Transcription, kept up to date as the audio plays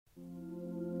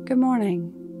Good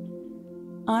morning.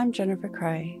 I'm Jennifer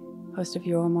Cray, host of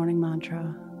Your Morning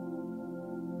Mantra.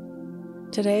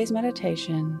 Today's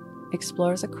meditation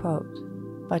explores a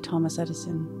quote by Thomas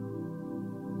Edison.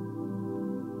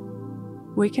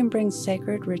 We can bring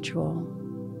sacred ritual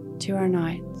to our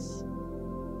nights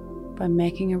by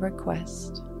making a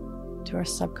request to our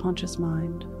subconscious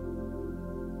mind.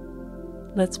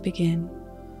 Let's begin.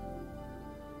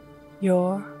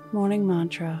 Your morning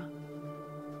mantra.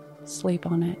 Sleep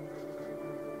on it.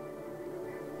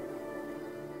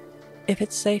 If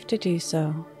it's safe to do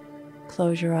so,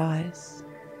 close your eyes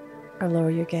or lower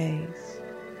your gaze.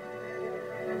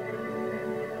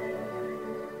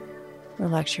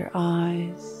 Relax your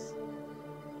eyes,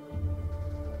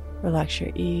 relax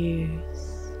your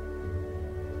ears,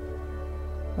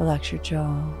 relax your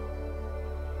jaw.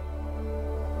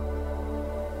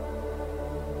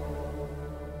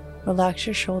 Relax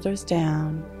your shoulders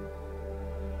down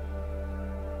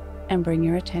and bring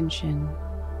your attention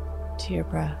to your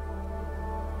breath.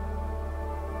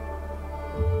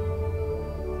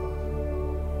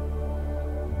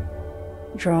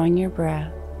 Drawing your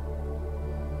breath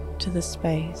to the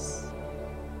space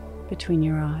between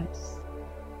your eyes.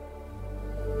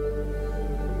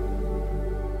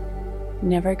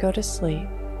 Never go to sleep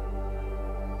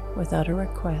without a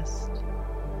request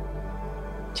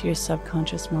to your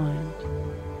subconscious mind.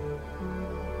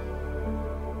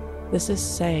 This is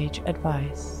sage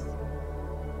advice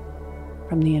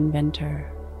from the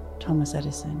inventor, Thomas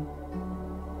Edison,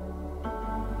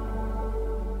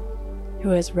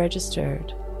 who has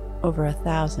registered over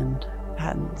 1,000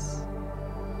 patents.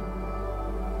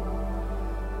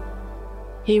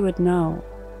 He would know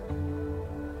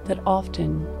that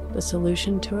often the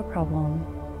solution to a problem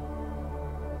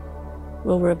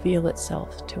will reveal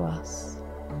itself to us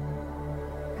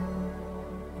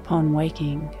upon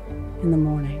waking in the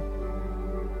morning.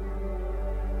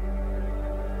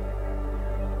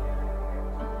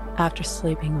 After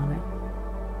sleeping on it.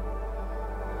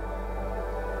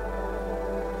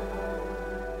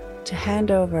 To hand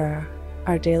over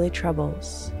our daily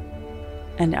troubles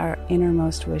and our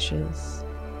innermost wishes,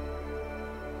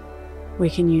 we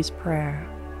can use prayer,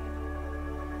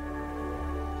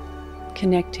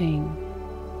 connecting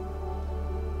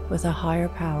with a higher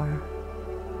power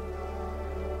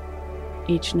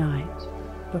each night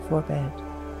before bed.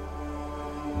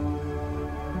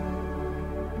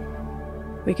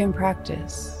 We can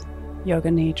practice Yoga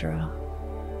Nidra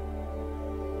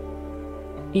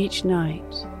each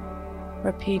night,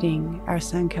 repeating our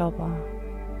Sankalpa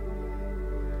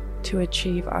to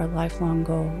achieve our lifelong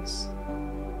goals.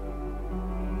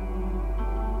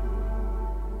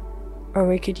 Or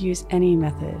we could use any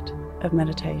method of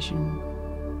meditation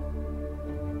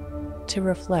to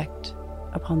reflect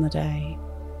upon the day,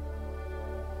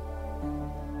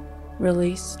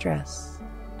 release stress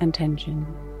and tension,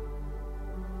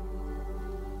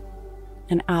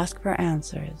 and ask for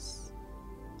answers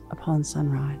upon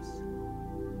sunrise.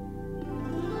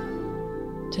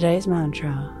 Today's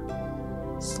mantra,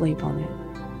 sleep on it.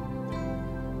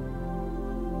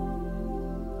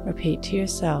 Repeat to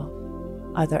yourself,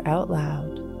 either out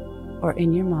loud or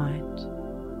in your mind,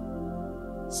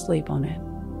 sleep on it.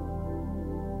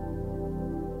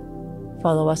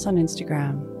 Follow us on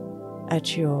Instagram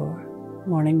at Your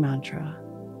Morning Mantra.